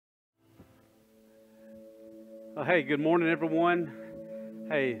Well, hey, good morning, everyone.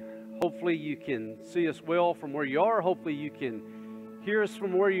 Hey, hopefully you can see us well from where you are. Hopefully you can hear us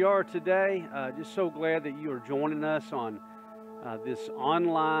from where you are today. Just so glad that you are joining us on this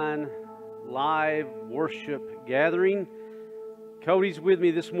online live worship gathering. Cody's with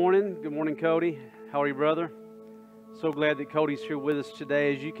me this morning. Good morning, Cody. How are you, brother? So glad that Cody's here with us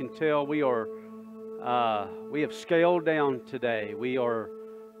today. As you can tell, we have scaled down today. We are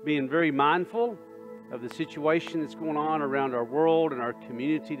being very mindful of the situation that's going on around our world and our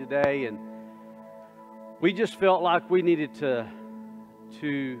community today, and we just felt like we needed to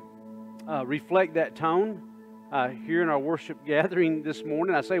reflect that tone here in our worship gathering this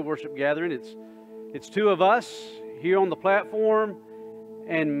morning. I say worship gathering, it's two of us here on the platform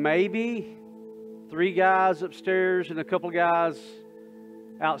and maybe three guys upstairs and a couple of guys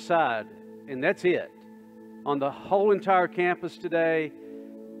outside, and that's it. On the whole entire campus today,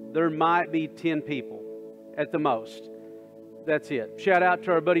 there might be 10 people at the most. That's it. Shout out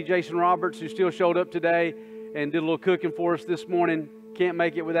to our buddy Jason Roberts, who still showed up today and did a little cooking for us this morning. Can't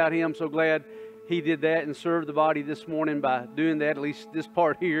make it without him. So glad he did that and served the body this morning by doing that, at least this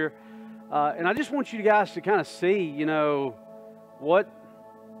part here. And I just want you guys to kind of see, you know, what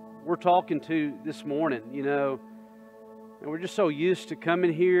we're talking to this morning, you know. And we're just so used to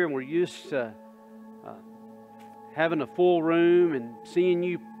coming here, and we're used to having a full room and seeing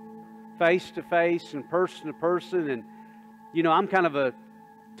you face to face and person to person. And you know, I'm kind of a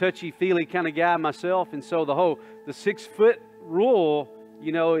touchy-feely kind of guy myself, and so the 6-foot rule,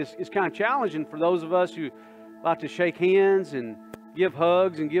 you know, is kind of challenging for those of us who like to shake hands and give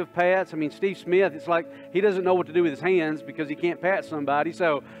hugs and give pats. I mean, Steve Smith, it's like he doesn't know what to do with his hands because he can't pat somebody.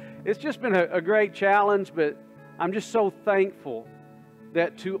 So it's just been a great challenge, but I'm just so thankful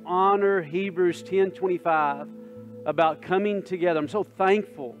that to honor Hebrews 10:25 about coming together, I'm so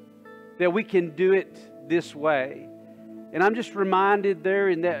thankful that we can do it this way. And I'm just reminded there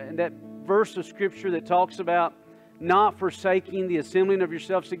in that verse of Scripture that talks about not forsaking the assembling of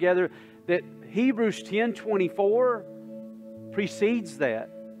yourselves together, that Hebrews 10:24 precedes that,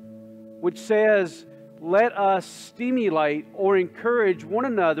 which says, let us stimulate or encourage one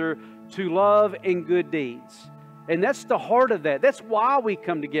another to love and good deeds. And that's the heart of that. That's why we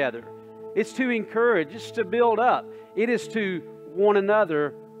come together. It's to encourage. It's to build up. It is to one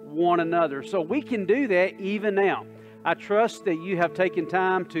another. So we can do that even now. I trust that you have taken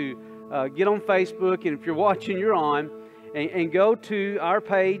time to get on Facebook, and if you're watching, you're on, and go to our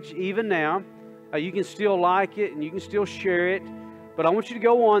page even now. You can still like it and you can still share it, but I want you to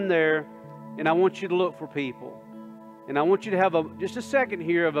go on there and I want you to look for people. And I want you to have just a second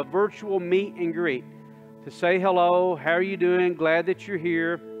here of a virtual meet and greet to say hello, how are you doing, glad that you're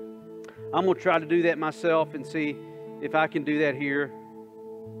here. I'm going to try to do that myself and see if I can do that here.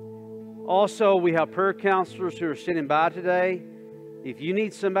 Also, we have prayer counselors who are standing by today. If you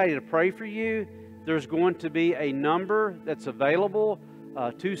need somebody to pray for you, there's going to be a number that's available,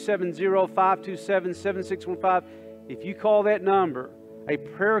 270-527-7615. If you call that number, a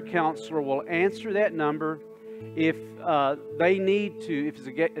prayer counselor will answer that number. If they need to, if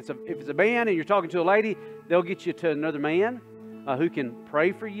it's a man and you're talking to a lady, they'll get you to another man who can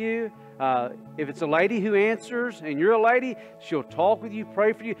pray for you. If it's a lady who answers and you're a lady, she'll talk with you,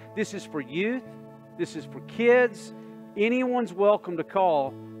 pray for you. This is for youth. This is for kids. Anyone's welcome to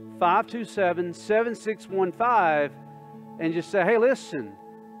call 527-7615 and just say, hey, listen,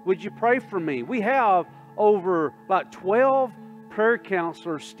 would you pray for me? We have over like 12 prayer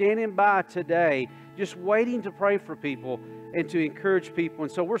counselors standing by today just waiting to pray for people and to encourage people.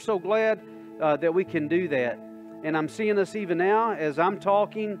 And so we're so glad that we can do that. And I'm seeing us even now as I'm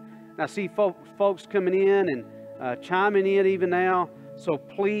talking. I see folks coming in and chiming in even now. So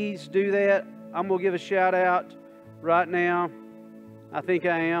please do that. I'm going to give a shout out right now. I think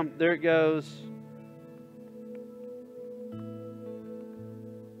I am. There it goes.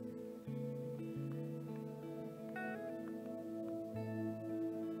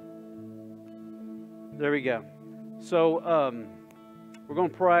 There we go. So we're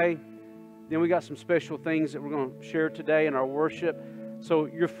going to pray. Then we got some special things that we're going to share today in our worship. So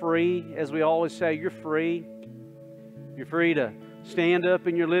you're free, as we always say, you're free. You're free to stand up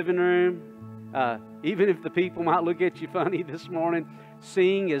in your living room. Even if the people might look at you funny this morning,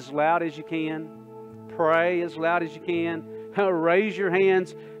 sing as loud as you can. Pray as loud as you can. Raise your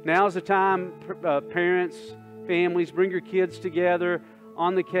hands. Now's the time, parents, families, bring your kids together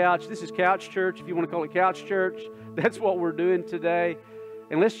on the couch. This is couch church, if you want to call it couch church. That's what we're doing today.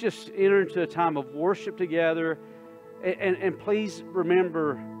 And let's just enter into a time of worship together. And please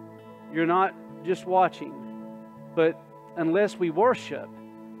remember, you're not just watching, but unless we worship,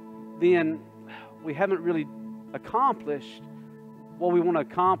 then we haven't really accomplished what we want to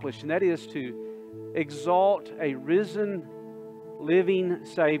accomplish, and that is to exalt a risen, living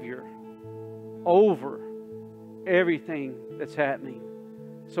Savior over everything that's happening.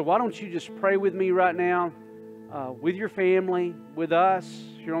 So why don't you just pray with me right now, with your family, with us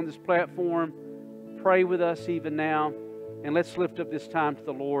here on this platform. Pray with us even now, and let's lift up this time to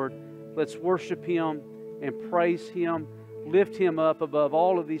the Lord. Let's worship Him and praise Him, lift Him up above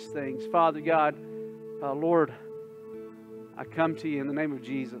all of these things. Father God, Lord, I come to you in the name of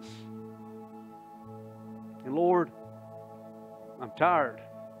Jesus. And Lord, I'm tired.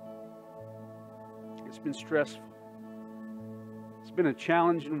 It's been stressful. It's been a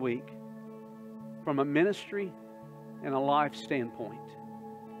challenging week from a ministry and a life standpoint.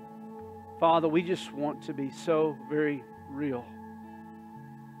 Father, we just want to be so very real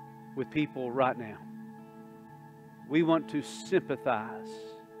with people right now. We want to sympathize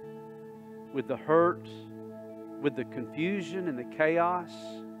with the hurt, with the confusion and the chaos.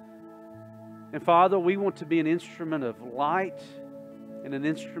 And Father, we want to be an instrument of light and an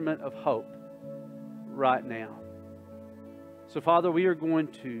instrument of hope right now. So Father, we are going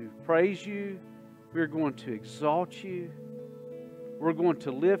to praise you. We are going to exalt you. We're going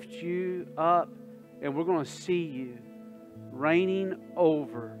to lift you up, and we're going to see you reigning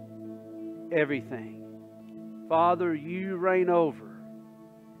over everything. Father, you reign over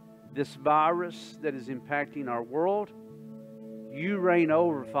this virus that is impacting our world. You reign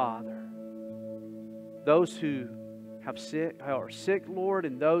over, Father, those who are sick, Lord,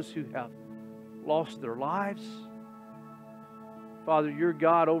 and those who have lost their lives. Father, you're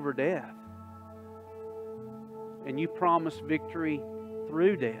God over death. And you promise victory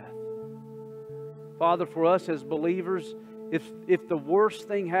through death. Father, for us as believers, if the worst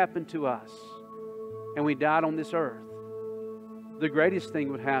thing happened to us and we died on this earth, the greatest thing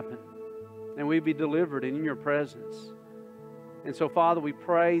would happen and we'd be delivered in your presence. And so, Father, we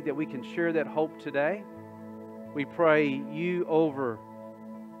pray that we can share that hope today. We pray you over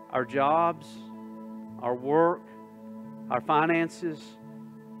our jobs, our work, our finances.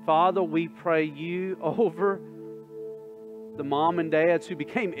 Father, we pray you over the mom and dads who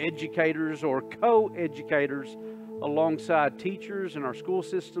became educators or co-educators alongside teachers in our school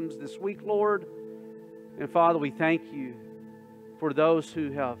systems this week, Lord. And Father, we thank you for those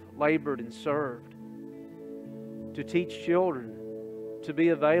who have labored and served to teach children, to be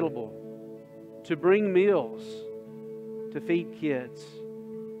available, to bring meals, to feed kids.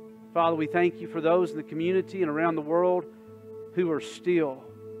 Father, we thank you for those in the community and around the world who are still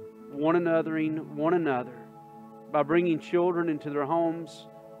one another by bringing children into their homes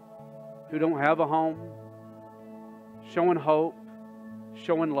who don't have a home, showing hope,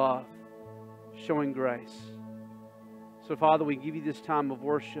 showing love, showing grace. So, Father, we give you this time of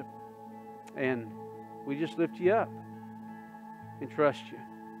worship, and we just lift you up and trust you.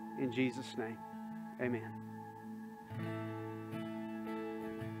 In Jesus' name, amen.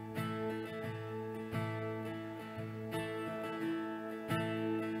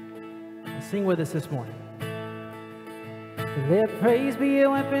 Sing with us this morning. Let praise be a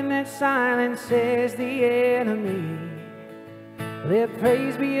weapon that silences the enemy. Let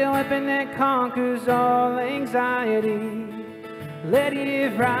praise be a weapon that conquers all anxiety. Let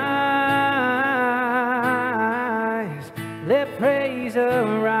it rise. Let praise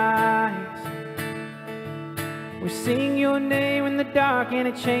arise. We sing your name in the dark and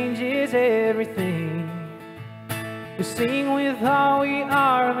it changes everything. We sing with all we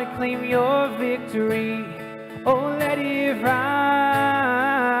are and we claim your victory. Oh, let it rise.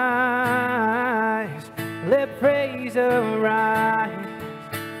 Let praise arise.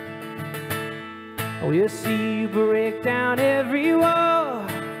 We'll see you break down every wall.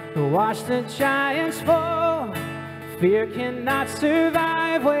 Watch the giants fall. Fear cannot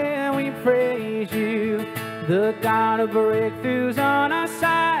survive when we praise you. The God of breakthroughs on our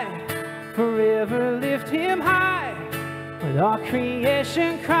side. Forever lift him high. Let all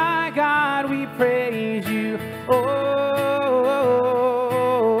creation cry, God, we praise you. Oh,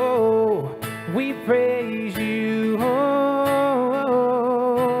 we praise you. Oh,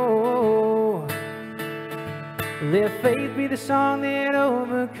 let faith be the song that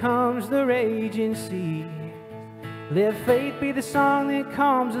overcomes the raging sea. Let faith be the song that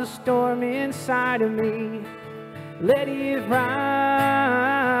calms the storm inside of me. Let it rise.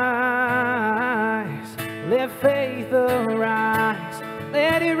 Let faith arise.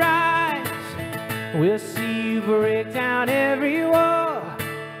 Let it rise. We'll see you break down every wall.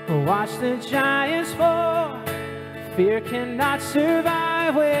 Watch the giants fall. Fear cannot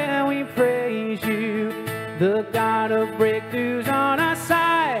survive when we praise you. The God of breakthroughs on our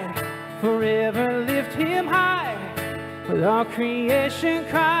side. Forever lift him high. Let all creation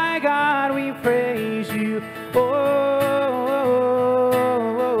cry, God, we praise you. Oh,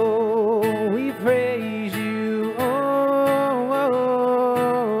 we praise you. Oh,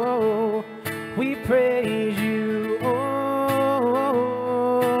 we praise you. Oh,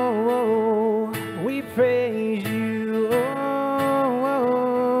 we praise you. Oh,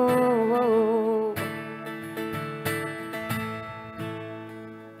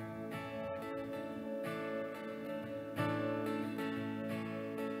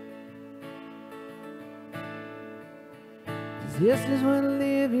 this is what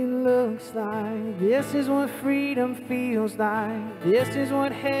living looks like. This is what freedom feels like. This is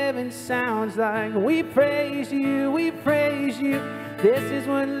what heaven sounds like. We praise you, we praise you. This is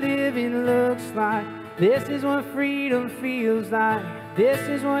what living looks like. This is what freedom feels like. This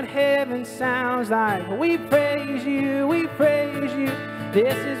is what heaven sounds like. We praise you, we praise you.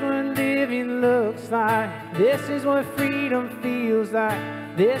 This is what living looks like. This is what freedom feels like.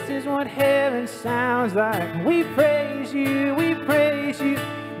 This is what heaven sounds like. We praise you, we praise you.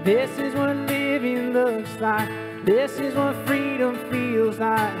 This is what living looks like. This is what freedom feels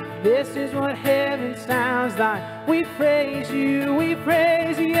like. This is what heaven sounds like. We praise you, we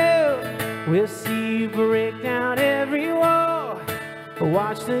praise you. We'll see you break down every wall.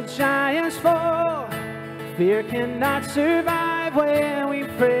 Watch the giants fall. Fear cannot survive when we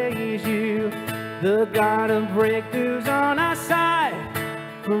praise you. The God of breakthroughs on our side.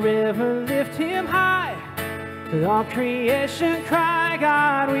 Forever lift him high. Let all creation cry,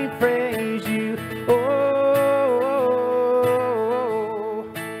 God, we praise you. Oh,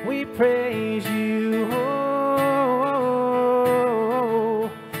 we praise you. Oh,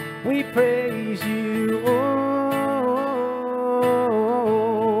 we praise you. Oh,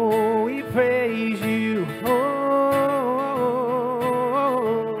 we praise you. Oh.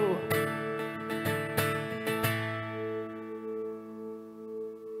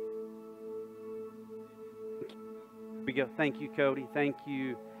 We go. Thank you, Cody. Thank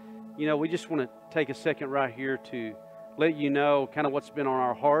you. You know, we just want to take a second right here to let you know kind of what's been on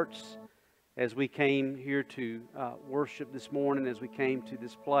our hearts as we came here to worship this morning, as we came to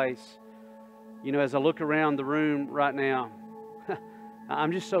this place. You know, as I look around the room right now,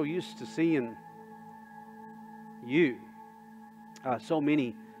 I'm just so used to seeing you. So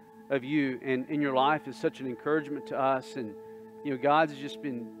many of you, and in your life is such an encouragement to us. And, you know, God's just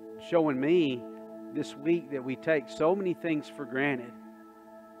been showing me this week that we take so many things for granted.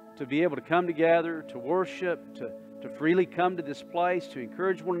 To be able to come together, to worship, to freely come to this place, to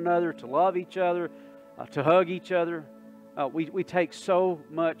encourage one another, to love each other, to hug each other. We take so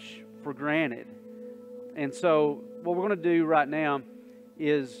much for granted. And so what we're going to do right now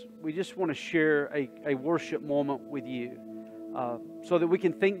is we just want to share a worship moment with you so that we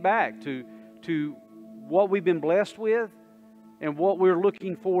can think back to what we've been blessed with and what we're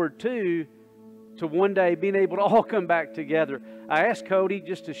looking forward to one day being able to all come back together. I asked Cody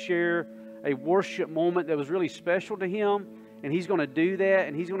just to share a worship moment that was really special to him, and he's going to do that,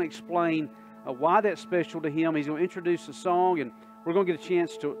 and he's going to explain why that's special to him. He's going to introduce a song, and we're going to get a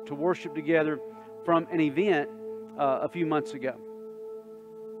chance to worship together from an event a few months ago.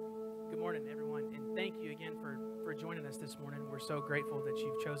 Good morning, everyone, and thank you again for joining us this morning. We're so grateful that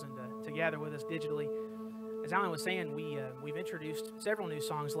you've chosen to gather with us digitally. As Alan was saying, we've introduced several new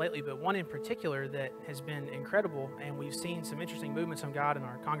songs lately, but one in particular that has been incredible, and we've seen some interesting movements on God in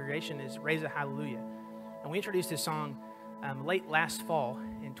our congregation, is Raise a Hallelujah. And we introduced this song late last fall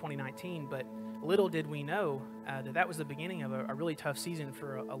in 2019, but little did we know that was the beginning of a really tough season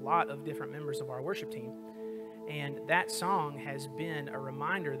for a lot of different members of our worship team. And that song has been a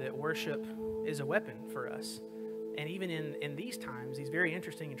reminder that worship is a weapon for us. And even in these times, these very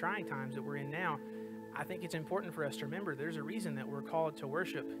interesting and trying times that we're in now, I think it's important for us to remember there's a reason that we're called to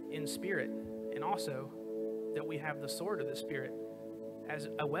worship in spirit, and also that we have the sword of the Spirit as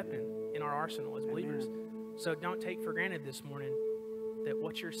a weapon in our arsenal as believers. Amen. So don't take for granted this morning that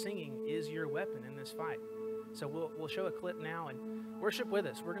what you're singing is your weapon in this fight. So we'll show a clip now and worship with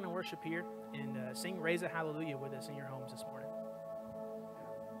us. We're going to worship here and sing Raise a Hallelujah with us in your homes this morning.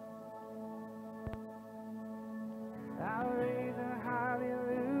 I'll raise a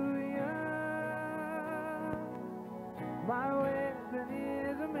hallelujah. My weapon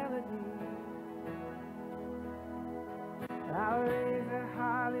is a melody. I'll raise a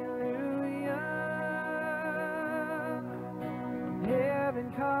hallelujah.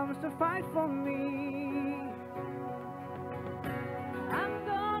 Heaven comes to fight for me. I'm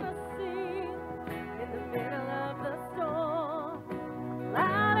gonna sing in the middle of the storm.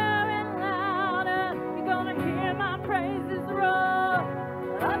 Louder and louder, you're gonna hear my praises roar.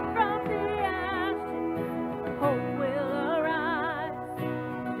 Up from the ashes, hope will arise.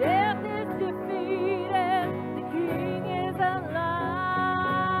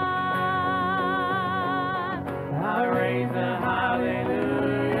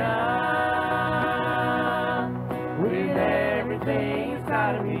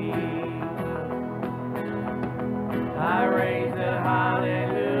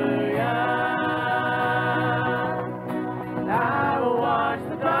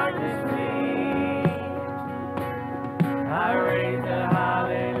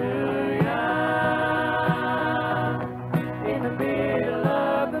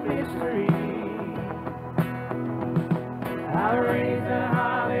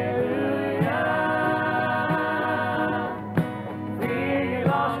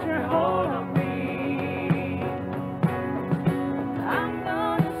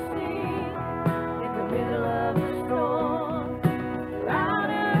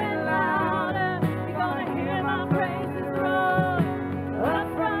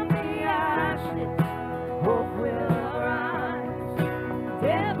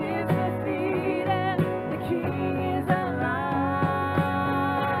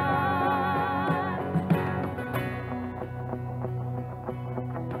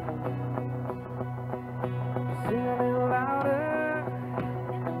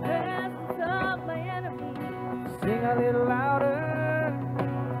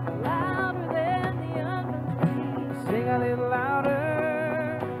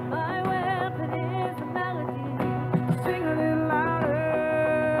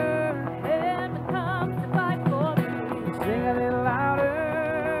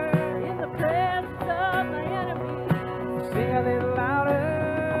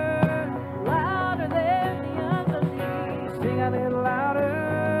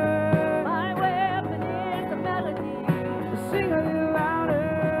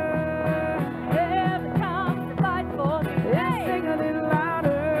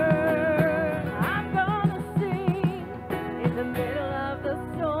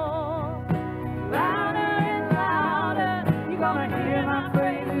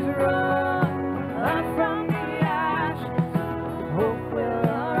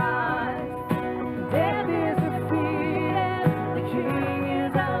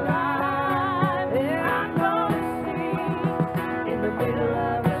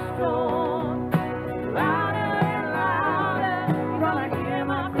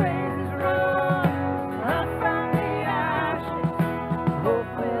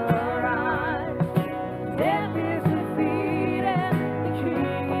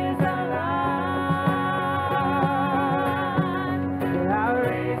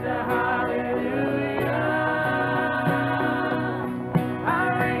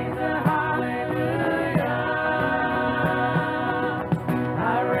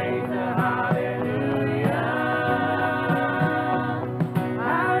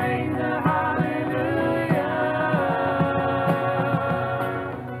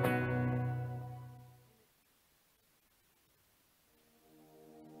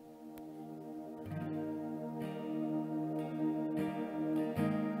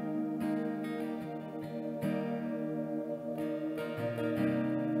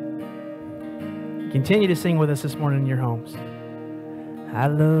 Continue to sing with us this morning in your homes. I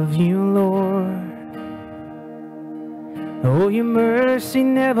love you, Lord. Oh, your mercy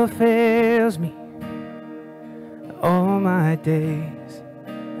never fails me. All my days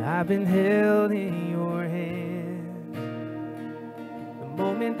I've been held in your hands. The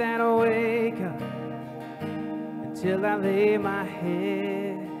moment that I wake up until I lay my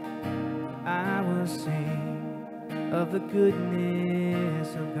head, I will sing of the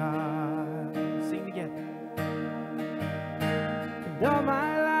goodness of God. Sing together. And all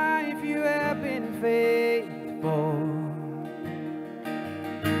my life you have been faithful.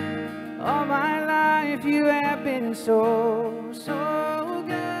 All my life you have been so, so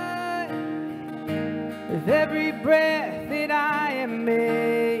good. With every breath that I am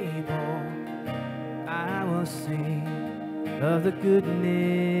able, I will sing of the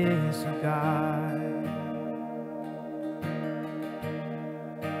goodness of God.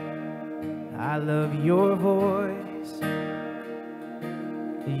 I love your voice.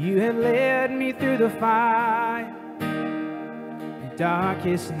 You have led me through the fire, the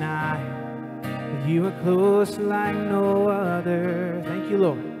darkest night. You are close like no other. Thank you,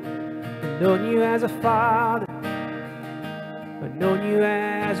 Lord. I've known you as a father, I've known you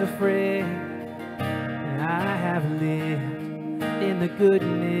as a friend, and I have lived in the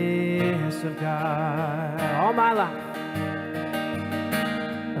goodness of God. All my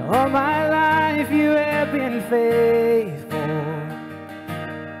life you have been faithful.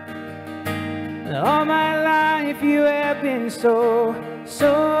 All my life you have been so,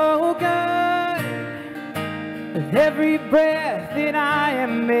 so good. With every breath that I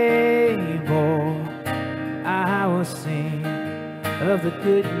am able, I will sing of the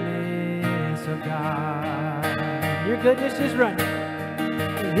goodness of God. Your goodness is running.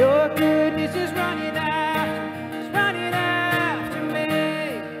 Your goodness is running after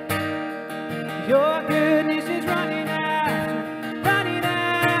me. Your goodness is running after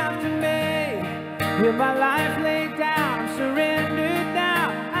me. With my life laid down, I'm surrendered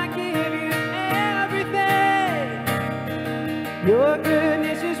now. I give you everything. Your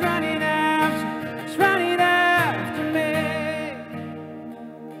goodness is running after me.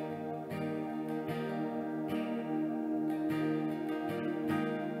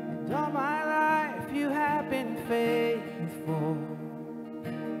 And all my life you have been faithful.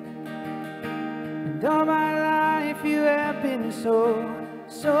 And all my life you have been so,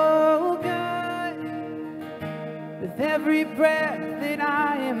 so good. With every breath that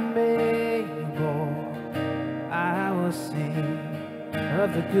I am able, I will sing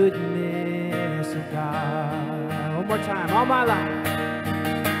of the goodness of God. One more time. All my life.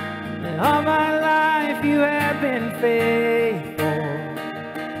 And all my life you have been faithful.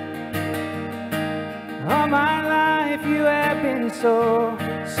 All my life you have been so,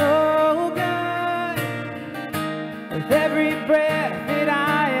 so good. With every breath that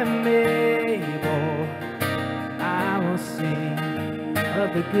I am able, I will sing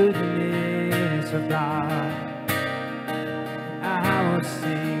of the goodness of God. I will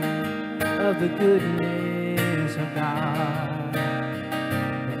sing of the goodness of God.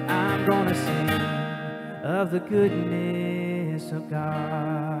 I'm gonna sing of the goodness of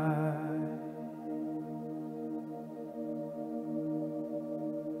God.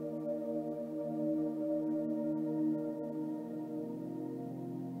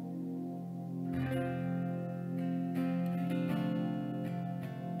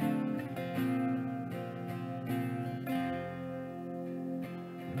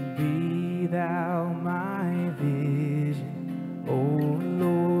 Be thou my vision, O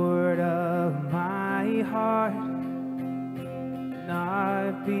Lord of my heart,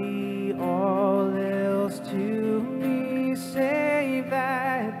 not be all else to me, save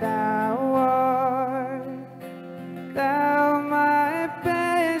that thou art, thou my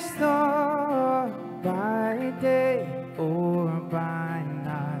best thought, by day or by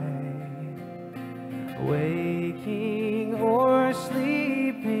night, waking or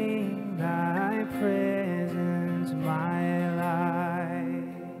sleeping, thy presence my life.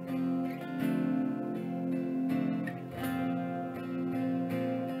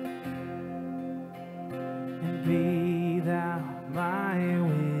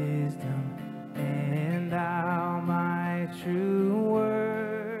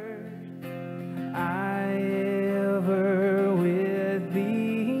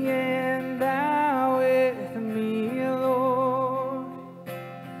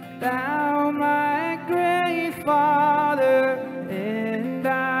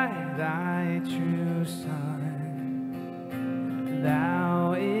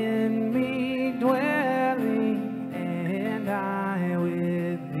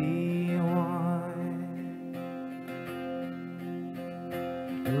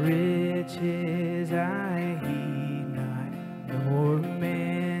 riches I heed not, nor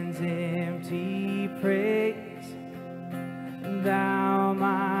man's empty praise. Thou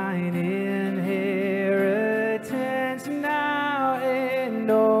mine inheritance now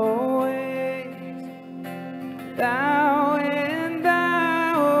and always. Thou and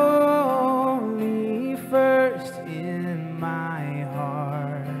thou only first in my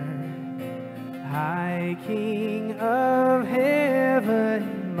heart. High King of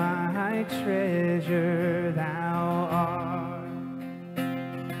heaven, my treasure thou art.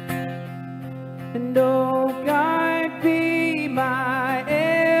 And oh God, be my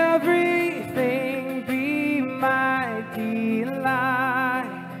everything, be my delight.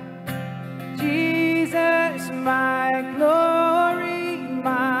 Jesus, my glory,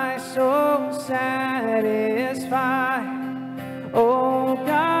 my soul satisfy. Oh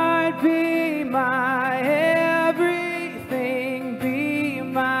God, be my everything, be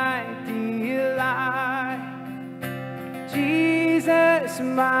my delight. Jesus,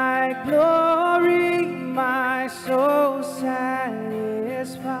 my glory, my soul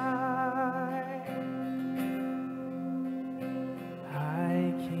satisfy.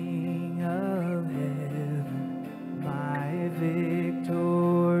 High King of heaven, my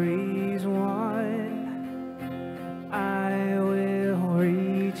victory's won. I will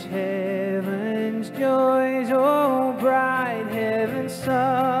reach heaven's joys, oh bright heaven's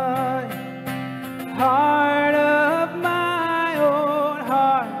sun. Heart of my own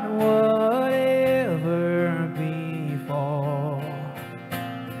heart, whatever befall,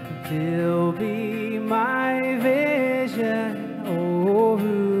 still be my vision, O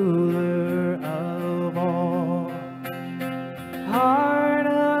ruler of all. Heart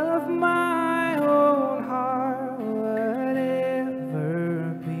of my own heart,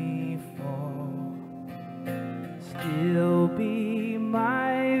 whatever befall, still be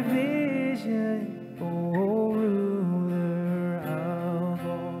my vision, O ruler of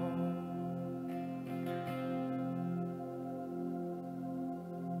all.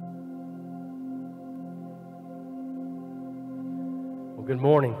 Well, good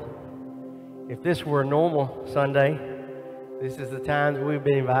morning. If this were a normal Sunday, this is the time that we've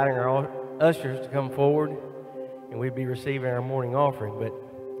been inviting our ushers to come forward and we'd be receiving our morning offering. But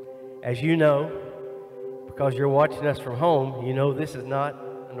as you know, because you're watching us from home, you know this is not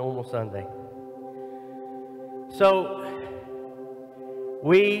a normal Sunday. So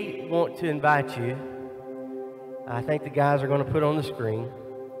we want to invite you. I think the guys are going to put on the screen.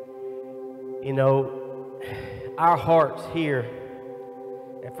 You know, our hearts here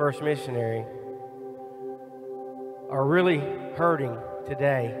at First Missionary are really hurting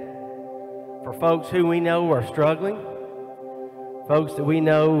today for folks who we know are struggling, folks that we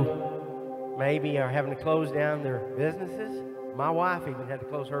know maybe are having to close down their businesses. My wife even had to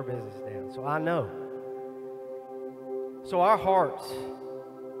close her business down, so I know. So our hearts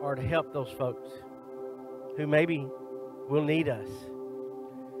are to help those folks who maybe will need us.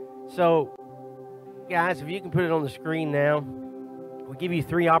 So, guys, if you can put it on the screen now, we'll give you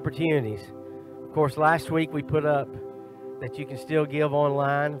 3 opportunities. Of course, last week we put up that you can still give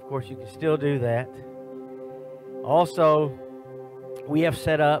online. Of course, you can still do that. Also, we have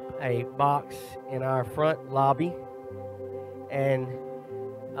set up a box in our front lobby, and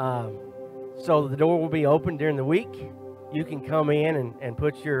so the door will be open during the week. You can come in and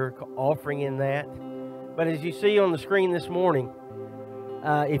put your offering in that. But as you see on the screen this morning,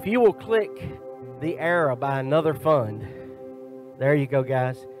 if you will click the arrow by another fund, there you go,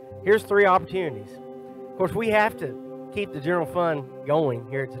 guys. Here's 3 opportunities. Of course, we have to keep the general fund going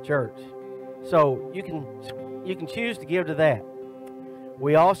here at the church, so you can choose to give to that.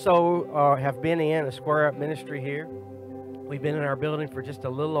 We also have been in a Square Up ministry here. We've been in our building for just a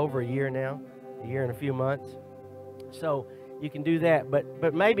little over a year now, a year and a few months. So you can do that,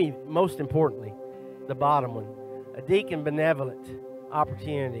 but maybe most importantly, the bottom one, a deacon benevolent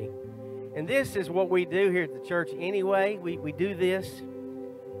opportunity. And this is what we do here at the church anyway. We do this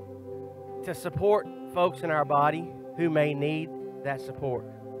to support folks in our body who may need that support.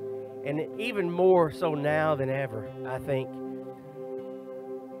 And even more so now than ever, I think.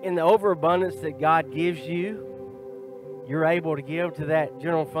 In the overabundance that God gives you, you're able to give to that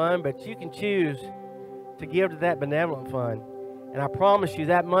general fund, but you can choose to give to that benevolent fund. And I promise you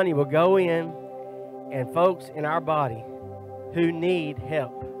that money will go in, and folks in our body who need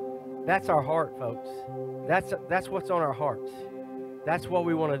help. That's our heart, folks. That's what's on our hearts. That's what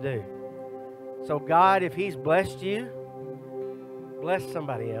we want to do. So God, if He's blessed you, bless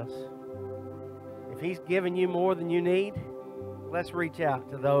somebody else. If He's given you more than you need, let's reach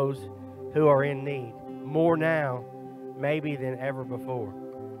out to those who are in need. More now maybe than ever before.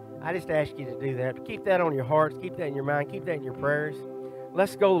 I just ask you to do that. Keep that on your hearts. Keep that in your mind. Keep that in your prayers.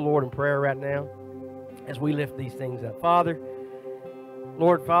 Let's go to the Lord in prayer right now as we lift these things up. Father,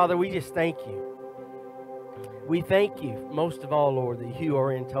 Lord, Father, we just thank you. We thank you, most of all, Lord, that you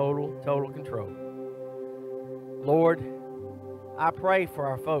are in total control. Lord, I pray for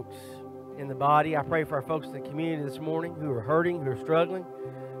our folks in the body. I pray for our folks in the community this morning who are hurting, who are struggling,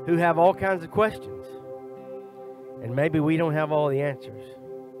 who have all kinds of questions. And maybe we don't have all the answers.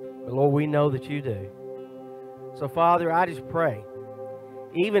 But Lord, we know that you do. So Father, I just pray,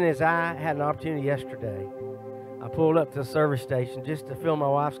 even as I had an opportunity yesterday, I pulled up to the service station just to fill my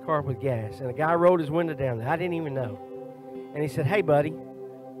wife's car up with gas. And a guy rolled his window down there. I didn't even know. And he said, "Hey, buddy."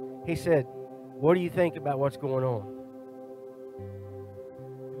 He said, "What do you think about what's going on?"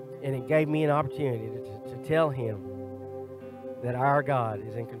 And it gave me an opportunity to tell him that our God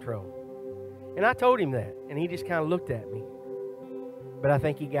is in control. And I told him that. And he just kind of looked at me. But I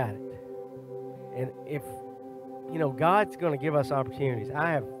think he got it. And if, you know, God's going to give us opportunities.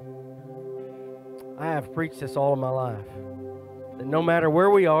 I have preached this all of my life. That no matter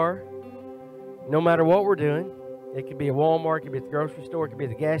where we are, no matter what we're doing, it could be at Walmart, it could be at the grocery store, it could be at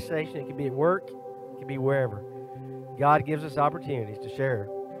the gas station, it could be at work, it could be wherever. God gives us opportunities to share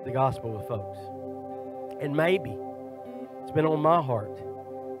the gospel with folks. And maybe, it's been on my heart,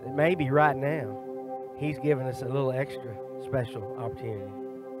 that maybe right now, He's given us a little extra special opportunity.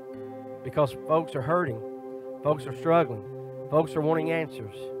 Because folks are hurting, folks are struggling, folks are wanting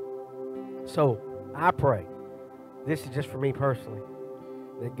answers. So, I pray, this is just for me personally,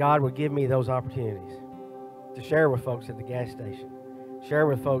 that God would give me those opportunities to share with folks at the gas station, share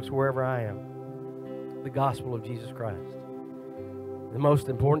with folks wherever I am, the gospel of Jesus Christ. The most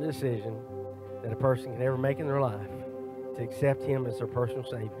important decision that a person can ever make in their life, to accept Him as their personal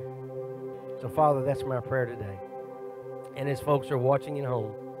Savior. So, Father, that's my prayer today. And as folks are watching at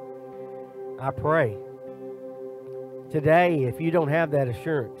home, I pray today, if you don't have that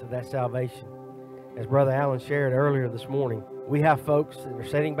assurance of that salvation, as Brother Allen shared earlier this morning, we have folks that are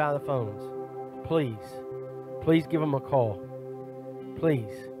sitting by the phones. Please give them a call.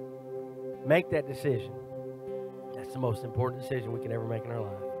 Please make that decision. That's the most important decision we can ever make in our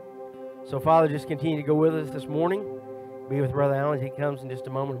life. So, Father, just continue to go with us this morning. Be with Brother Allen as he comes in just a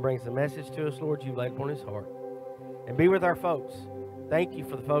moment and brings the message to us, Lord, you laid upon his heart. And be with our folks. Thank you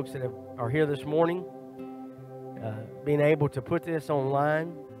for the folks that are here this morning, being able to put this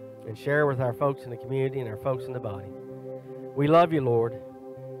online and share with our folks in the community and our folks in the body. We love you, Lord.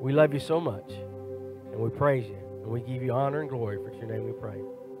 We love you so much. And we praise you. And we give you honor and glory. For your name we pray.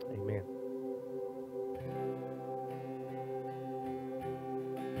 Amen.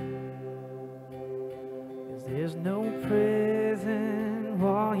 There's no prison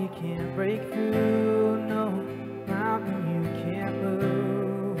wall you can't break through, no mountain you can't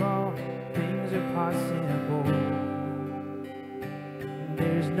move, all things are possible.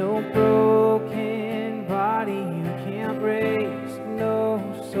 There's no broken body you can't raise, no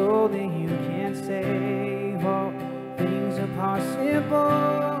soul that you can't save, all things are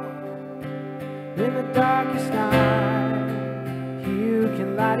possible. In the darkest night, you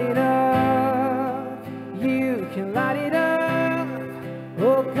can light it up, you can light it up.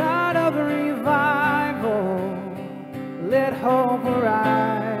 Oh God of revival, let hope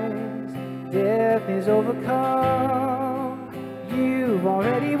arise. Death is overcome, you've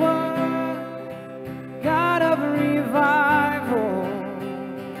already won. God of revival,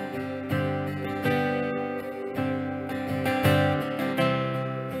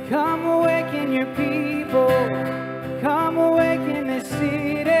 come awaken your people, come awaken this city.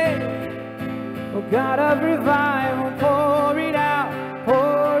 Oh God of revival, pour it out,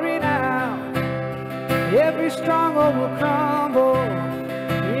 pour it out. Every stronghold will crumble,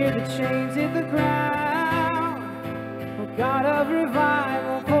 hear the chains hit the ground. Oh God of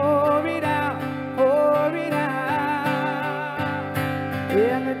revival, pour it out, pour it out.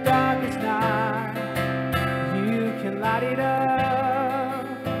 In the darkest night, you can light it up,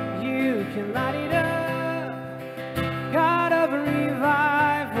 you can light it up. God of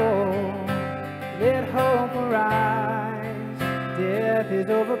revival, let hope arise. Death is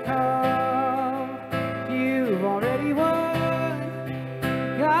overcome, you've already won.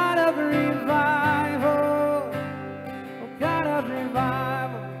 God of revival, oh God of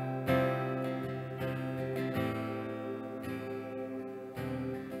revival.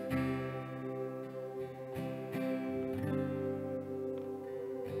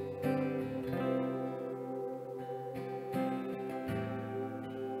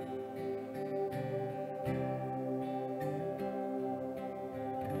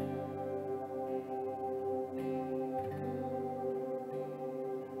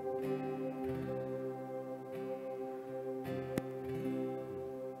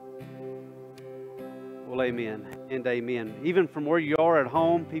 Well, amen and amen. Even from where you are at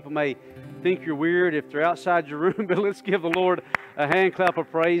home, people may think you're weird if they're outside your room, but let's give the Lord a hand clap of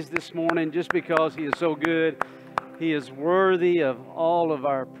praise this morning just because He is so good. He is worthy of all of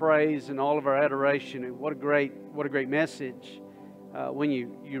our praise and all of our adoration. And what a great message when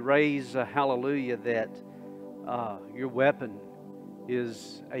you raise a hallelujah that your weapon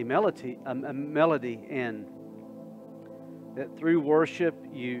is a melody, and that through worship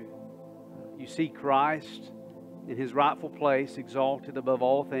you see Christ in His rightful place, exalted above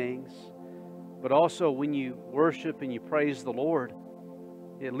all things. But also when you worship and you praise the Lord,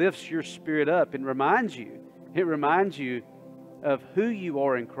 it lifts your spirit up and reminds you of who you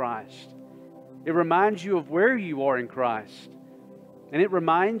are in Christ. It reminds you of where you are in Christ. And it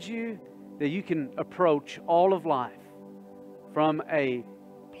reminds you that you can approach all of life from a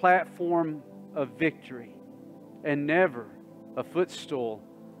platform of victory and never a footstool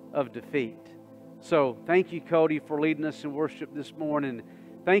of defeat. So thank you, Cody, for leading us in worship this morning.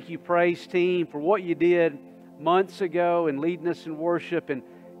 Thank you, praise team, for what you did months ago and leading us in worship. And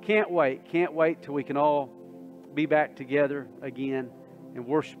can't wait till we can all be back together again and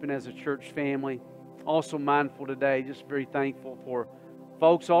worshiping as a church family. Also mindful today, just very thankful for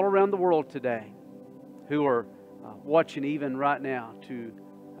folks all around the world today who are watching even right now to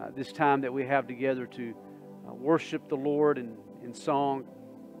this time that we have together to worship the Lord in song,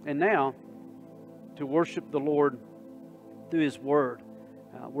 and now to worship the Lord through His Word.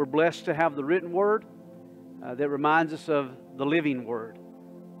 We're blessed to have the written Word that reminds us of the living Word,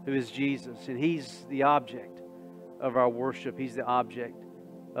 who is Jesus, and He's the object of our worship. He's the object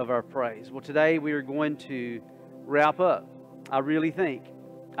of our praise. Well, today we are going to wrap up. I really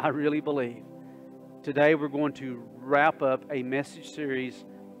believe today we're going to wrap up a message series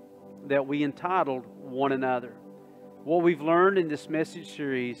that we entitled One Another. What we've learned in this message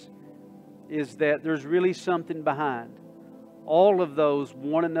series is that there's really something behind all of those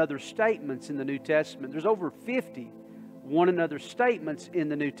one another statements in the New Testament. There's over 50 one another statements in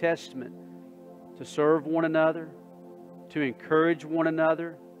the New Testament. To serve one another, to encourage one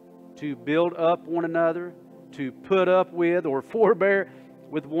another, to build up one another, to put up with or forbear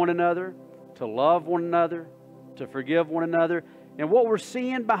with one another, to love one another, to forgive one another. And what we're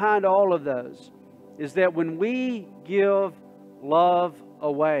seeing behind all of those is that when we give love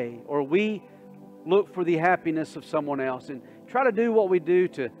away, or we look for the happiness of someone else and try to do what we do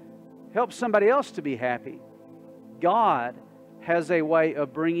to help somebody else to be happy, God has a way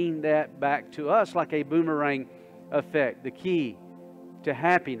of bringing that back to us like a boomerang effect. The key to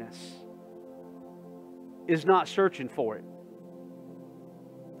happiness is not searching for it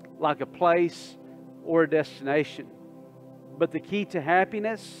like a place or a destination, but the key to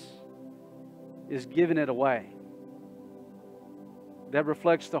happiness is giving it away. That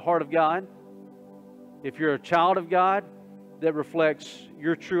reflects the heart of God. If you're a child of God, that reflects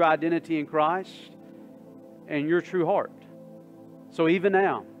your true identity in Christ and your true heart. So even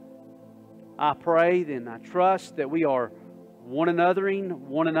now, I pray and I trust that we are one anothering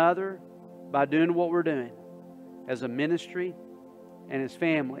one another by doing what we're doing as a ministry and as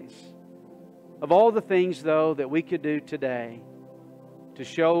families. Of all the things, though, that we could do today to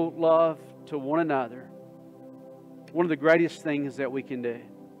show love to one another, one of the greatest things that we can do.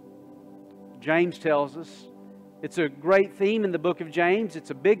 James tells us, it's a great theme in the book of James. It's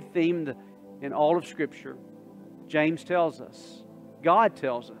a big theme in all of Scripture. James tells us, God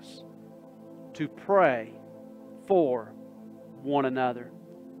tells us, to pray for one another.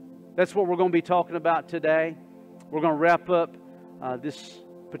 That's what we're going to be talking about today. We're going to wrap up this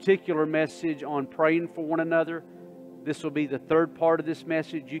particular message on praying for one another. This will be the third part of this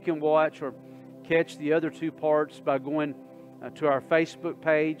message. You can watch or catch the other two parts by going to our Facebook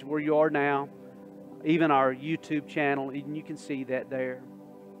page where you are now, even our YouTube channel, and you can see that there.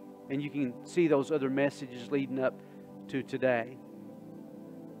 And you can see those other messages leading up to today.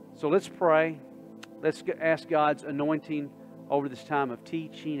 So let's pray. Let's ask God's anointing over this time of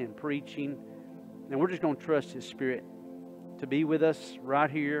teaching and preaching. And we're just going to trust His Spirit to be with us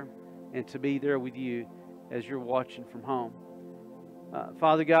right here and to be there with you as you're watching from home.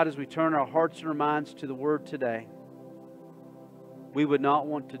 Father God, as we turn our hearts and our minds to the Word today, we would not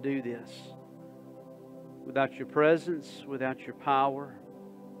want to do this without your presence, without your power.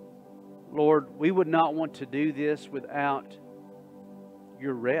 Lord, we would not want to do this without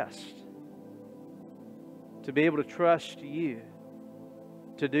your rest. To be able to trust you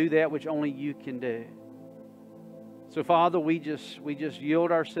to do that which only you can do. So Father, we just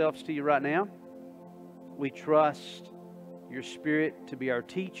yield ourselves to you right now. We trust your Spirit to be our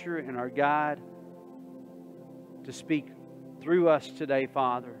teacher and our guide, to speak through us today,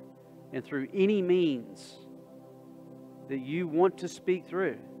 Father, and through any means that you want to speak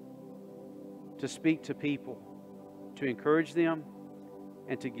through, to speak to people, to encourage them,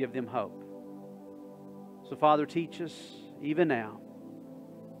 and to give them hope. So, Father, teach us even now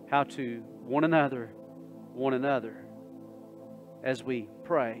how to one another, as we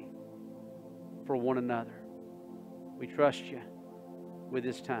pray for one another. We trust you with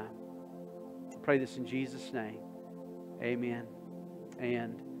this time. I pray this in Jesus' name. Amen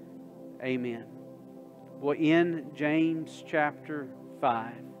and amen. Well, in James chapter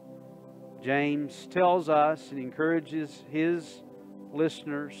 5, James tells us and encourages his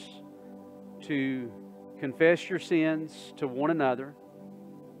listeners to confess your sins to one another.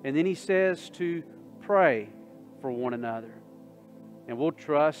 And then he says to pray for one another. And we'll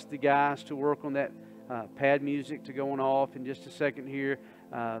trust the guys to work on that pad music to going off in just a second here.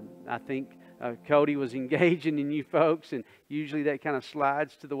 I think Cody was engaging in you folks, and usually that kind of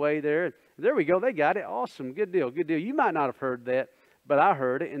slides to the way there. There we go. They got it. Awesome. Good deal. Good deal. You might not have heard that, but I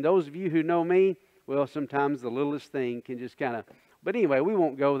heard it. And those of you who know me, well, sometimes the littlest thing can just kind of... But anyway, we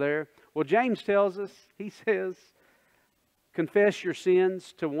won't go there. Well, James tells us, he says, confess your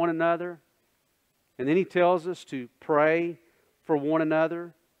sins to one another. And then he tells us to pray for one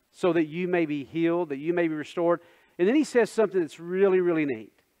another so that you may be healed, that you may be restored. And then he says something that's really, really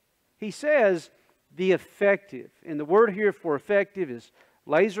neat. He says the effective, and the word here for effective is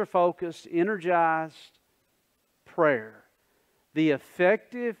laser-focused, energized prayer. The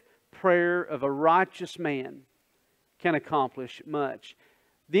effective prayer of a righteous man can accomplish much.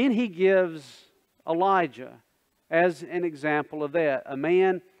 Then he gives Elijah as an example of that. A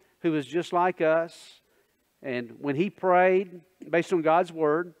man who was just like us, and when he prayed, based on God's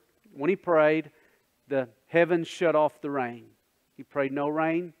word, when he prayed, the heavens shut off the rain. He prayed no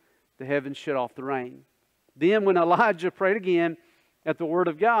rain, the heavens shut off the rain. Then when Elijah prayed again at the word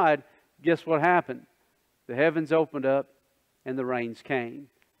of God, guess what happened? The heavens opened up and the rains came.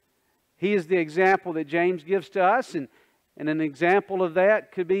 He is the example that James gives to us, and an example of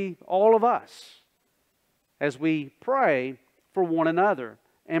that could be all of us as we pray for one another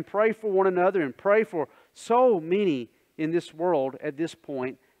and pray for one another and pray for so many in this world at this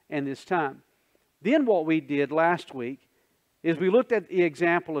point and this time. Then what we did last week is we looked at the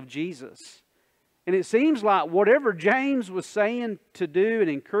example of Jesus. And it seems like whatever James was saying to do and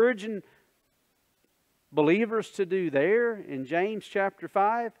encouraging believers to do there in James chapter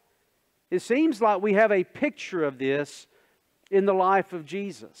 5, it seems like we have a picture of this in the life of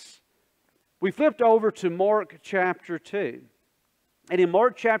Jesus. We flipped over to Mark chapter 2. And in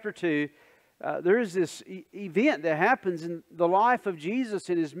Mark chapter 2, there is this event that happens in the life of Jesus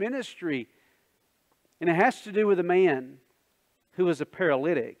in His ministry. And it has to do with a man who was a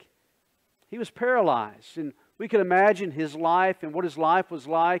paralytic. He was paralyzed. And we can imagine his life and what his life was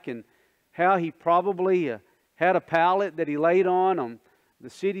like and how he probably had a pallet that he laid on the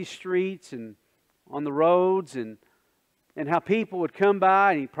city streets and on the roads, and how people would come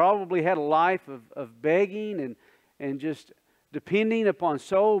by, and he probably had a life of begging and just depending upon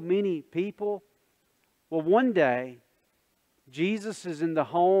so many people. Well, one day, Jesus is in the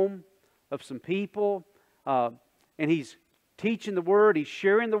home of some people, and He's teaching the Word, He's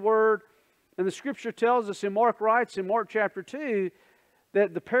sharing the Word. And the Scripture tells us, and Mark writes in Mark chapter 2,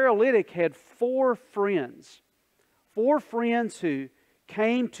 that the paralytic had 4 friends. 4 friends who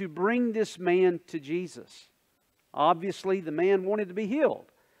came to bring this man to Jesus. Obviously, the man wanted to be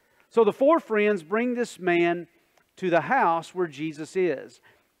healed. So the 4 friends bring this man to the house where Jesus is.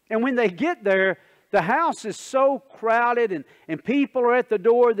 And when they get there, the house is so crowded and people are at the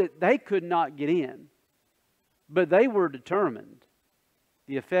door that they could not get in. But they were determined.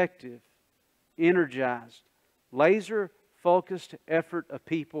 The effective, energized, laser-focused effort of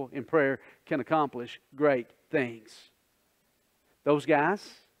people in prayer can accomplish great things. Those guys,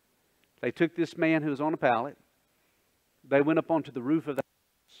 they took this man who was on a pallet. They went up onto the roof of the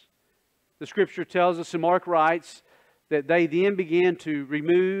house. The Scripture tells us, and Mark writes, that they then began to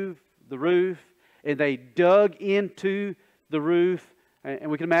remove the roof, and they dug into the roof. And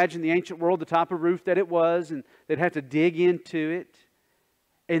we can imagine the ancient world, the type of roof that it was, and they'd have to dig into it.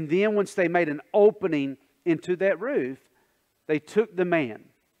 And then once they made an opening into that roof, they took the man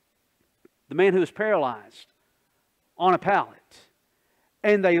who was paralyzed, on a pallet,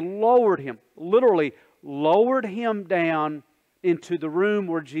 and they lowered him, literally lowered him down into the room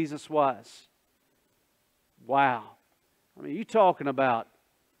where Jesus was. Wow. I mean, you're talking about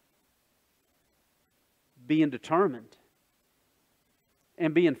being determined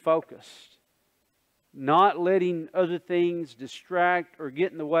and being focused. Not letting other things distract or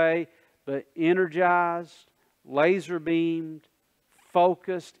get in the way, but energized, laser beamed,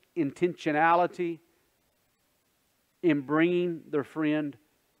 focused intentionality in bringing their friend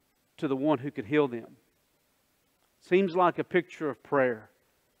to the one who could heal them. Seems like a picture of prayer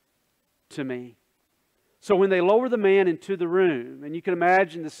to me. So when they lower the man into the room, and you can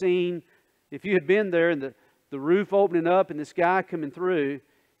imagine the scene, if you had been there and the roof opening up and this guy coming through,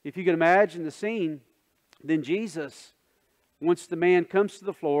 if you can imagine the scene, then Jesus, once the man comes to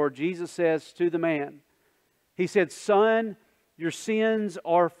the floor, Jesus says to the man, He said, "Son, your sins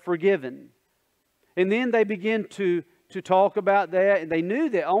are forgiven." And then they begin to talk about that, and they knew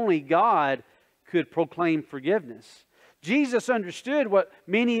that only God could proclaim forgiveness. Jesus understood what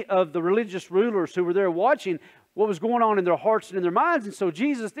many of the religious rulers who were there watching, what was going on in their hearts and in their minds. And so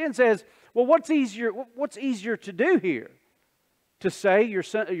Jesus then says, well, what's easier to do here? To say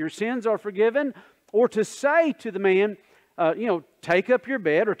your sins are forgiven, or to say to the man, take up your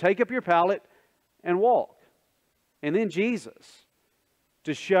bed or take up your pallet and walk. And then Jesus,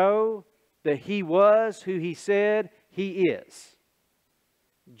 to show that He was who He said He is,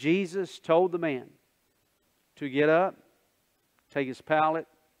 Jesus told the man to get up, take his pallet,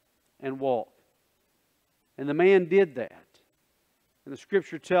 and walk. And the man did that. And the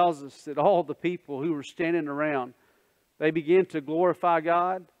Scripture tells us that all the people who were standing around, they began to glorify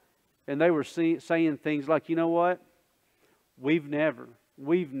God, and they were saying things like, you know what? We've never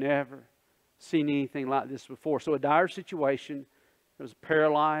seen anything like this before. So a dire situation. There was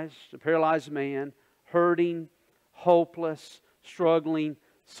a paralyzed man, hurting, hopeless, struggling.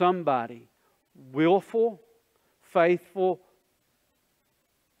 Somebody, willful, faithful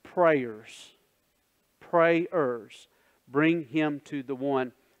prayers, bring him to the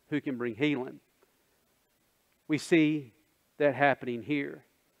one who can bring healing. We see that happening here.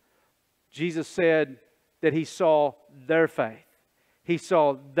 Jesus said that He saw their faith. He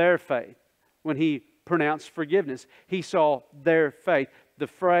saw their faith when He pronounced forgiveness. He saw their faith, the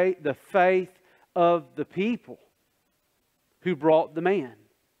faith of the people who brought the man.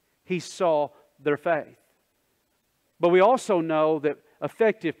 He saw their faith. But we also know that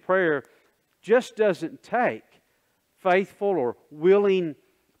effective prayer just doesn't take faithful or willing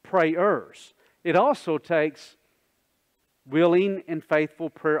prayers. It also takes willing and faithful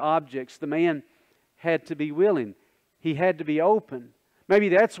prayer objects. The man had to be willing. He had to be open. Maybe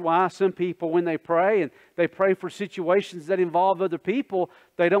that's why some people, when they pray and they pray for situations that involve other people,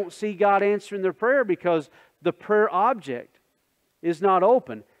 they don't see God answering their prayer because the prayer object is not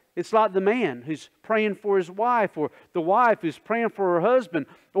open. It's like the man who's praying for his wife, or the wife who's praying for her husband,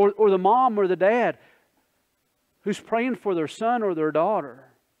 or the mom or the dad who's praying for their son or their daughter.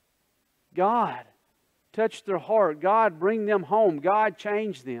 God, touch their heart. God, bring them home. God,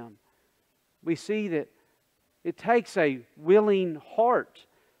 change them. We see that it takes a willing heart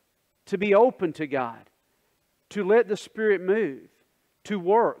to be open to God, to let the Spirit move, to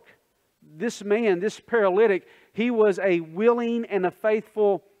work. This man, this paralytic, he was a willing and a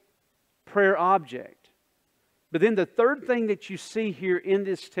faithful prayer object. But then the third thing that you see here in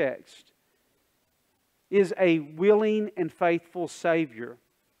this text is a willing and faithful Savior.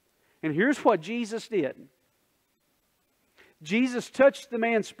 And here's what Jesus did. Jesus touched the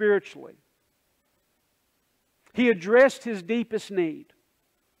man spiritually. He addressed his deepest need.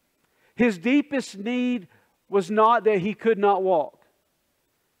 His deepest need was not that he could not walk.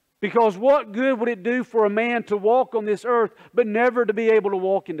 Because what good would it do for a man to walk on this earth but never to be able to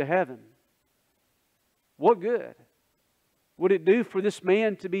walk into heaven? What good would it do for this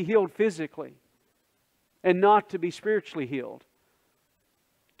man to be healed physically and not to be spiritually healed?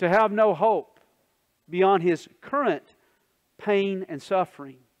 To have no hope beyond his current pain and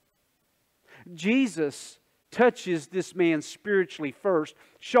suffering. Jesus touches this man spiritually first,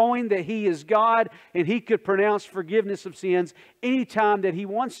 showing that He is God and He could pronounce forgiveness of sins anytime that He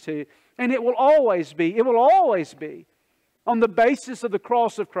wants to. And it will always be on the basis of the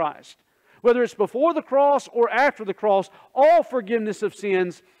cross of Christ. Whether it's before the cross or after the cross, all forgiveness of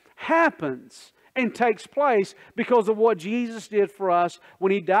sins happens and takes place because of what Jesus did for us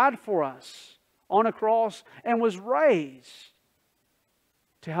when He died for us on a cross and was raised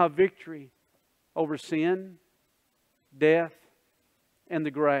to have victory over sin, death, and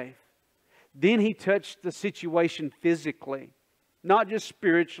the grave. Then He touched the situation physically, not just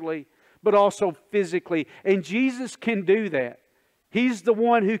spiritually, but also physically. And Jesus can do that. He's the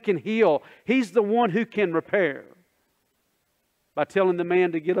one who can heal. He's the one who can repair. By telling the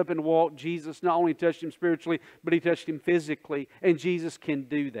man to get up and walk, Jesus not only touched him spiritually, but He touched him physically. And Jesus can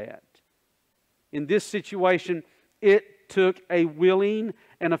do that. In this situation, it took a willing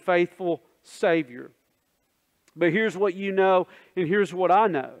and a faithful Savior. But here's what you know, and here's what I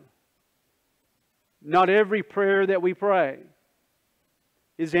know. Not every prayer that we pray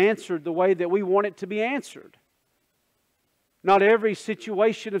is answered the way that we want it to be answered. Not every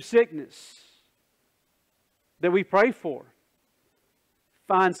situation of sickness that we pray for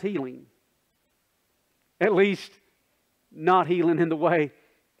finds healing. At least not healing in the way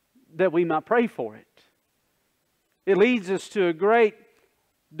that we might pray for it. It leads us to a great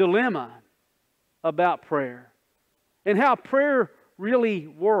dilemma about prayer and how prayer really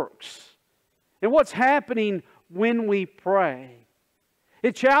works and what's happening when we pray.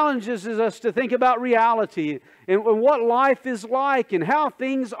 It challenges us to think about reality and what life is like and how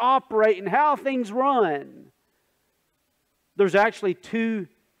things operate and how things run. There's actually two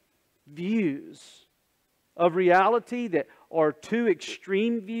views of reality that are two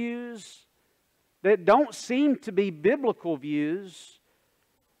extreme views that don't seem to be biblical views,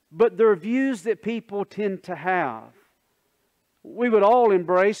 but they're views that people tend to have. We would all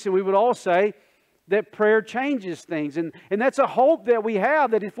embrace and we would all say that prayer changes things. And that's a hope that we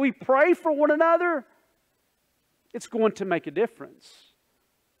have, that if we pray for one another, it's going to make a difference.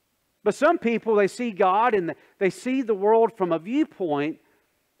 But some people, they see God and they see the world from a viewpoint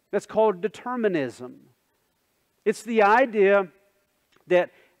that's called determinism. It's the idea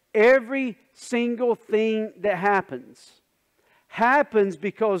that every single thing that happens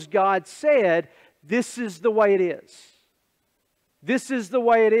because God said, this is the way it is. This is the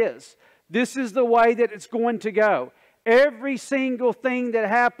way it is. This is the way that it's going to go. Every single thing that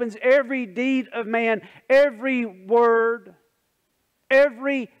happens, every deed of man, every word,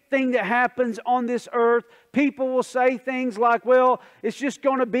 everything that happens on this earth, people will say things like, well, it's just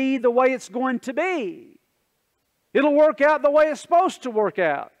going to be the way it's going to be. It'll work out the way it's supposed to work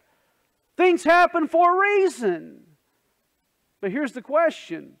out. Things happen for a reason. But here's the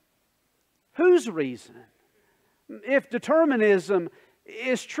question. Whose reason? If determinism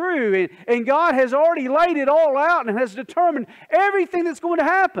is true and God has already laid it all out and has determined everything that's going to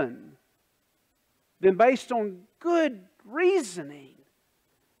happen, then based on good reasoning,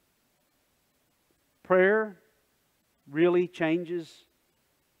 prayer really changes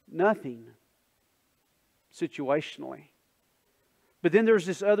nothing situationally. But then there's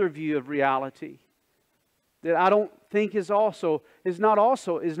this other view of reality that I don't think is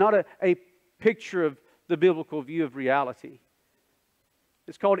not a picture of the biblical view of reality.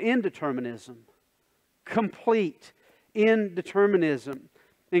 It's called indeterminism. Complete indeterminism.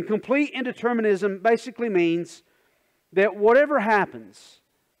 And complete indeterminism basically means that whatever happens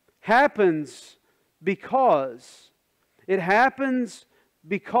because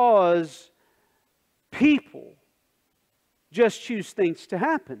people just choose things to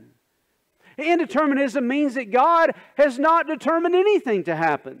happen. Indeterminism means that God has not determined anything to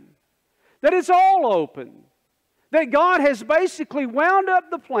happen. That it's all open. That God has basically wound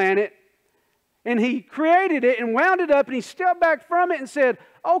up the planet and He created it and wound it up and He stepped back from it and said,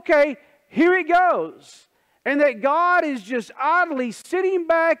 okay, here it goes. And that God is just idly sitting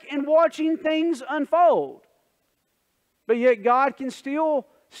back and watching things unfold. But yet God can still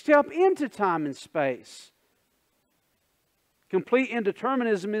step into time and space. Complete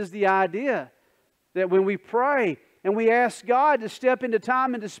indeterminism is the idea that when we pray and we ask God to step into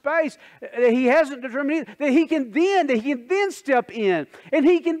time and into space, that He hasn't determined either, that He can then step in and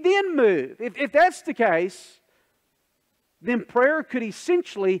He can then move. If that's the case, then prayer could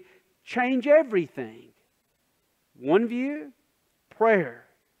essentially change everything. One view, prayer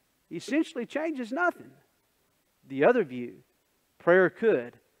essentially changes nothing. The other view, prayer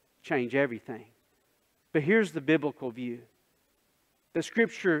could change everything. But here's the biblical view that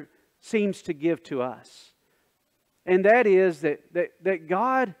Scripture seems to give to us. And that is that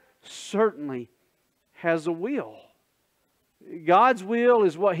God certainly has a will. God's will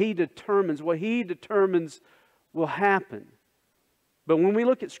is what He determines. What He determines will happen. But when we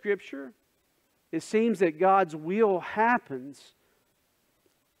look at Scripture, it seems that God's will happens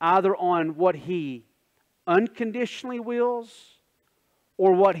either on what He unconditionally wills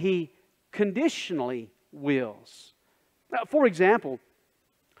or what He conditionally wills. Now, for example,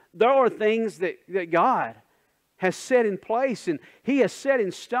 there are things that God has set in place and He has set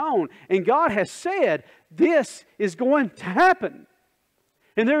in stone, and God has said this is going to happen.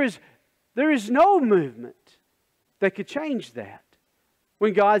 And there is no movement that could change that.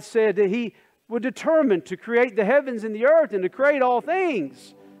 When God said that He would determine to create the heavens and the earth and to create all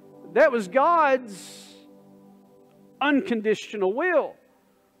things, that was God's unconditional will.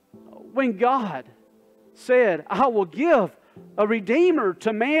 When God said, I will give a Redeemer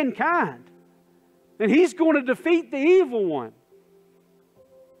to mankind, and He's going to defeat the evil one,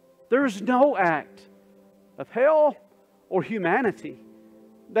 there's no act of hell or humanity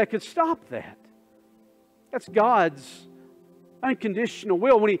that could stop that. That's God's unconditional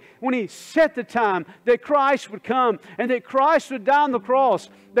will. When He set the time that Christ would come and that Christ would die on the cross,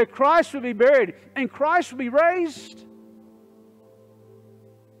 that Christ would be buried and Christ would be raised,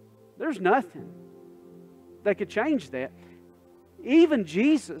 there's nothing that could change that. Even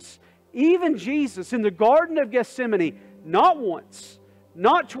Jesus in the Garden of Gethsemane, not once,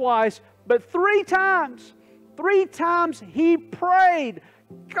 not twice, but 3 times. 3 times He prayed,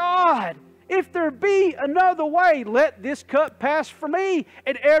 God, if there be another way, let this cup pass from me.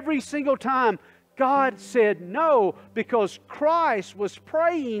 And every single time, God said no, because Christ was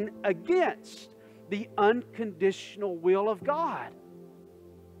praying against the unconditional will of God.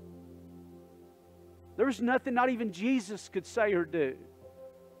 There was nothing not even Jesus could say or do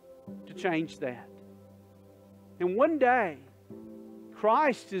to change that. And one day,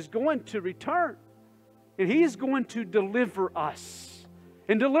 Christ is going to return, and He is going to deliver us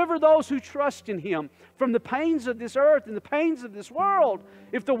and deliver those who trust in Him from the pains of this earth and the pains of this world.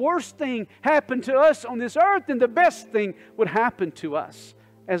 If the worst thing happened to us on this earth, then the best thing would happen to us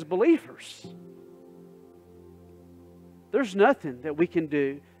as believers. There's nothing that we can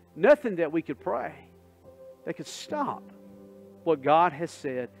do, nothing that we could pray that could stop what God has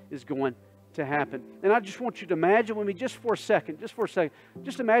said is going to happen. And I just want you to imagine with me just for a second,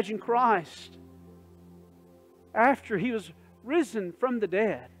 just imagine Christ after He was risen from the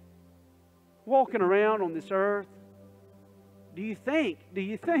dead, walking around on this earth. Do you think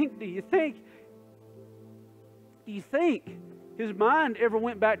His mind ever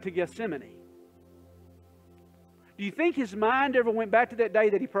went back to Gethsemane? Do you think His mind ever went back to that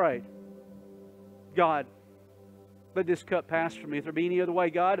day that He prayed? God, let this cup pass from me. If there be any other way,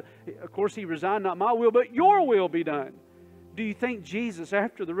 God, of course He resigned, not my will, but your will be done. Do you think Jesus,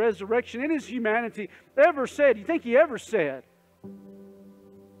 after the resurrection in His humanity, ever said, do you think He ever said,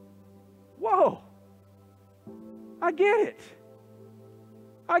 whoa, I get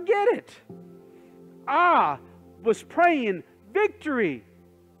it. I was praying victory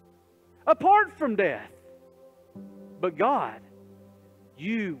apart from death. But God,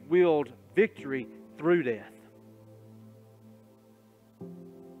 You willed victory through death.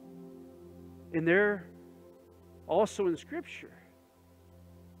 And there, also in Scripture,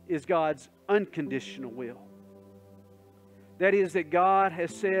 is God's unconditional will. That is, that God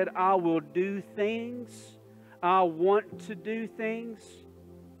has said, I will do things, I want to do things,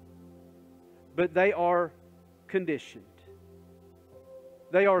 but they are conditioned.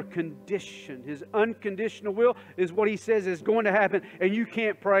 They are conditioned. His unconditional will is what He says is going to happen, and you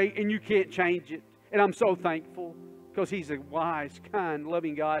can't pray and you can't change it. And I'm so thankful because He's a wise, kind,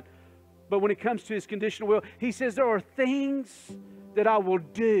 loving God. But when it comes to His conditional will, He says there are things that I will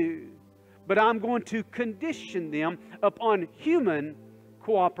do, but I'm going to condition them upon human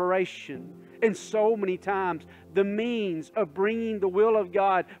cooperation. And so many times, the means of bringing the will of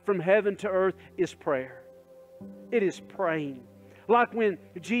God from heaven to earth is prayer. It is praying. Like when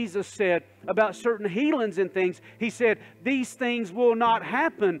Jesus said about certain healings and things, He said, these things will not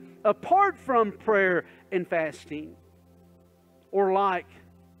happen apart from prayer and fasting. Or like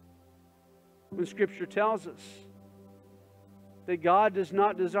when Scripture tells us that God does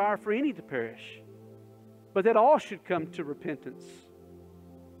not desire for any to perish, but that all should come to repentance.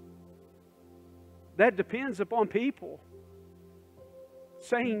 That depends upon people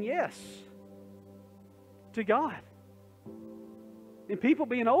saying yes to God. And people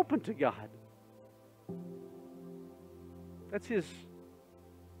being open to God. That's His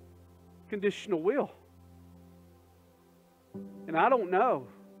conditional will. And I don't know,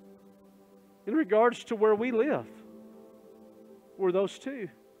 in regards to where we live, where those two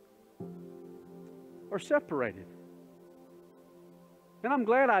are separated. And I'm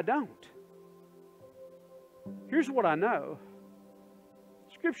glad I don't. Here's what I know.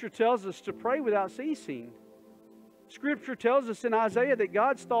 Scripture tells us to pray without ceasing. Scripture tells us in Isaiah that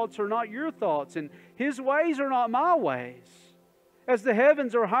God's thoughts are not your thoughts, and His ways are not my ways. As the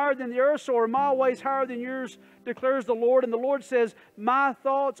heavens are higher than the earth, so are my ways higher than yours, declares the Lord. And the Lord says, my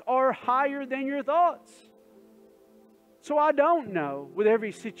thoughts are higher than your thoughts. So I don't know, with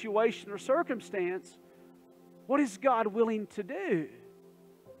every situation or circumstance, what is God willing to do?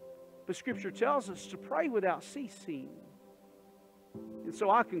 But Scripture tells us to pray without ceasing. And so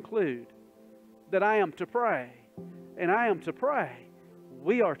I conclude that I am to pray, and I am to pray.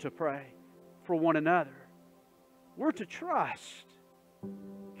 We are to pray for one another. We're to trust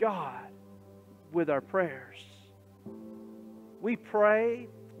God with our prayers. We pray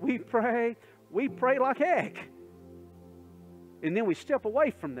like heck. And then we step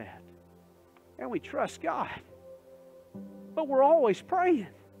away from that. And we trust God. But we're always praying.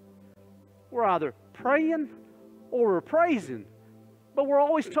 We're either praying or we're praising. but we're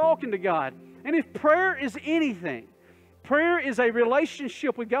always talking to God. And if prayer is anything, prayer is a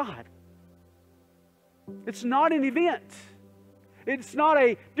relationship with God. It's not an event. It's not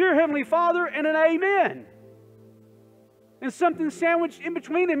a dear Heavenly Father and an amen. And something sandwiched in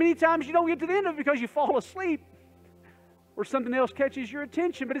between, and many times you don't get to the end of it because you fall asleep or something else catches your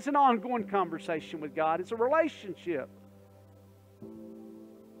attention. But it's an ongoing conversation with God. It's a relationship.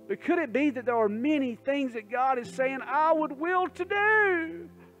 But could it be that there are many things that God is saying, I would will to do?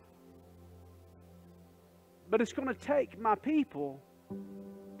 But it's going to take my people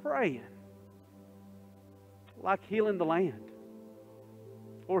praying. Like healing the land.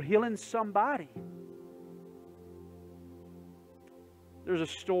 Or healing somebody. There's a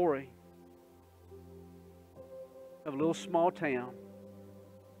story of a little small town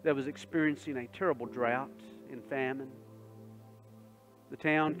that was experiencing a terrible drought and famine. The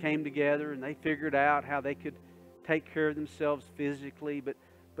town came together and they figured out how they could take care of themselves physically, but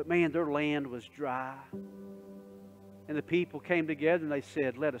man, their land was dry. And the people came together and they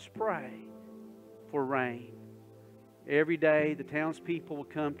said, let us pray for rain. Every day the townspeople would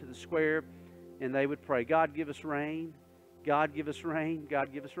come to the square and they would pray, God, give us rain. God, give us rain.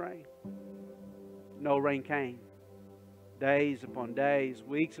 God, give us rain. No rain came. Days upon days,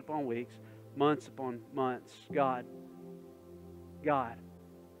 weeks upon weeks, months upon months. God,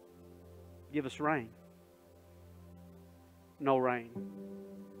 give us rain. No rain.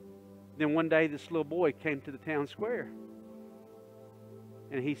 Then one day this little boy came to the town square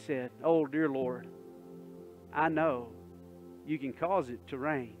and he said, oh, dear Lord, I know you can cause it to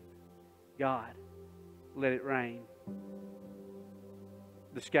rain. God, let it rain.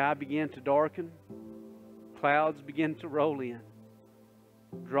 The sky began to darken. Clouds began to roll in.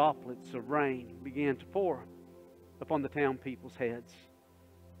 Droplets of rain began to pour upon the town people's heads.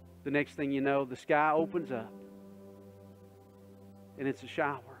 The next thing you know, the sky opens up and it's a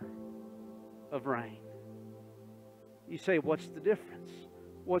shower of rain. You say, what's the difference?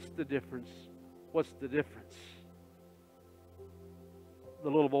 What's the difference? What's the difference? The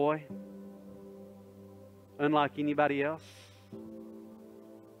little boy, unlike anybody else,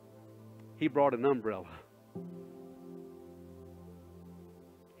 he brought an umbrella.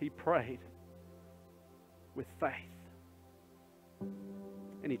 He prayed with faith.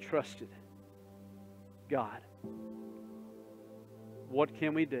 And he trusted God. What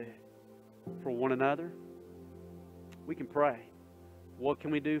can we do for one another? We can pray. What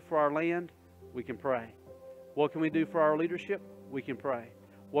can we do for our land? We can pray. What can we do for our leadership? We can pray.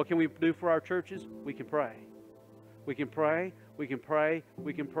 What can we do for our churches? We can pray. We can pray, we can pray,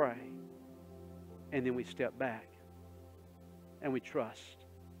 we can pray. And then we step back and we trust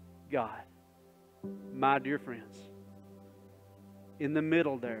God. My dear friends, in the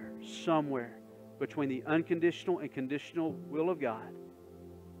middle there, somewhere between the unconditional and conditional will of God,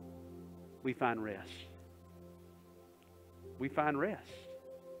 we find rest. We find rest.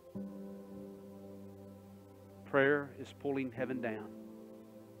 Prayer is pulling heaven down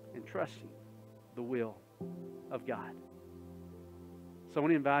and trusting the will of God. So I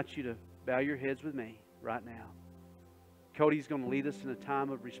want to invite you to bow your heads with me right now. Cody's going to lead us in a time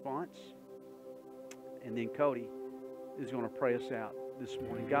of response. And then Cody is going to pray us out this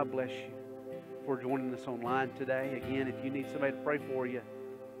morning. God bless you for joining us online today. Again, if you need somebody to pray for you,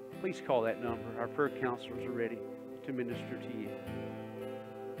 please call that number. Our prayer counselors are ready to minister to you.